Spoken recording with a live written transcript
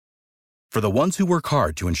For the ones who work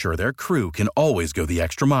hard to ensure their crew can always go the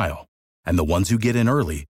extra mile, and the ones who get in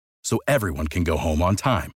early so everyone can go home on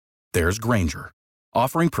time, there's Grainger,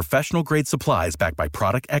 offering professional-grade supplies backed by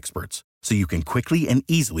product experts so you can quickly and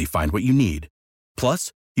easily find what you need.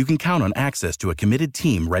 Plus, you can count on access to a committed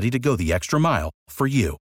team ready to go the extra mile for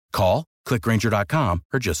you. Call, click Grainger.com,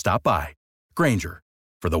 or just stop by. Grainger,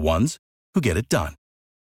 for the ones who get it done.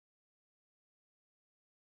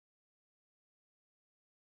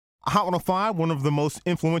 Hot 105, one of the most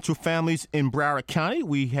influential families in Broward County.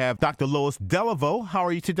 We have Dr. Lois Delevoe. How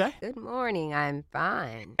are you today? Good morning. I'm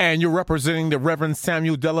fine. And you're representing the Reverend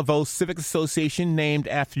Samuel Delevoe Civic Association, named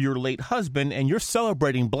after your late husband, and you're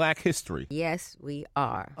celebrating Black history. Yes, we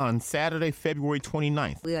are. On Saturday, February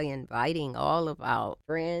 29th. We are inviting all of our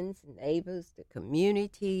friends, neighbors, the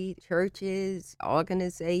community, churches,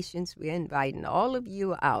 organizations. We're inviting all of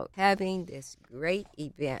you out, having this great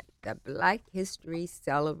event, the Black History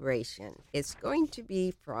Celebration. It's going to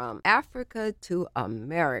be from Africa to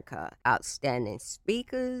America. Outstanding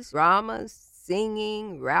speakers, dramas,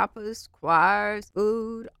 singing, rappers, choirs,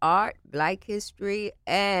 food, art, Black history,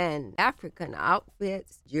 and African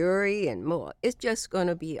outfits, jewelry, and more. It's just going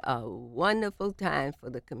to be a wonderful time for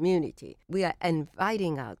the community. We are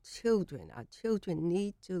inviting our children. Our children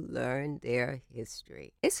need to learn their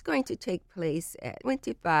history. It's going to take place at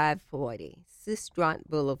 2540 Sistrunk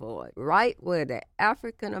Boulevard, right where the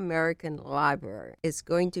African American Library is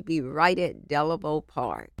going to be, right at Delevoe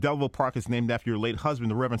Park. Delevoe Park is named after your late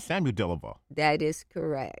husband, the Reverend Samuel Delevoe. That is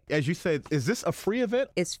correct. As you said, is this a free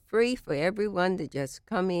event? It's free for everyone to just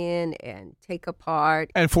come in and take a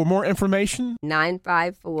part. And for more information?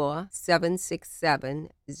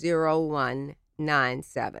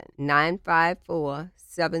 954-767-0197.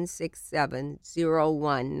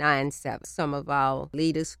 954-767-0197. Some of our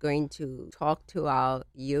leaders going to talk to our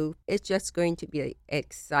youth. It's just going to be an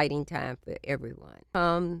exciting time for everyone.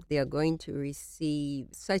 They're going to receive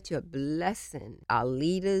such a blessing. Our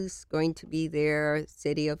leaders going to be there,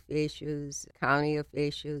 city officials, county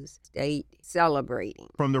officials, state, celebrating.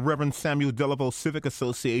 From the Reverend Samuel Delevoe Civic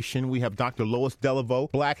Association, we have Dr. Lois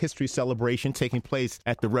Delevoe, Black History Celebration taking place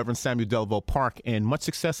at the Reverend Samuel Delevoe Park, and much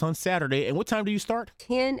success on Saturday. And what time do you start?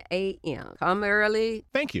 10 a.m. Come early.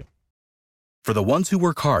 Thank you. For the ones who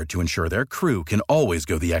work hard to ensure their crew can always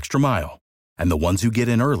go the extra mile, and the ones who get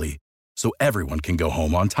in early so everyone can go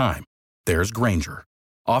home on time, there's Grainger,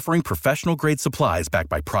 offering professional-grade supplies backed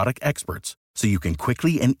by product experts so you can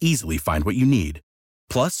quickly and easily find what you need.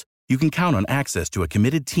 Plus, you can count on access to a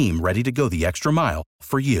committed team ready to go the extra mile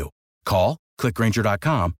for you. Call, click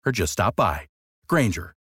Grainger.com, or just stop by.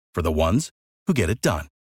 Grainger, for the ones who get it done.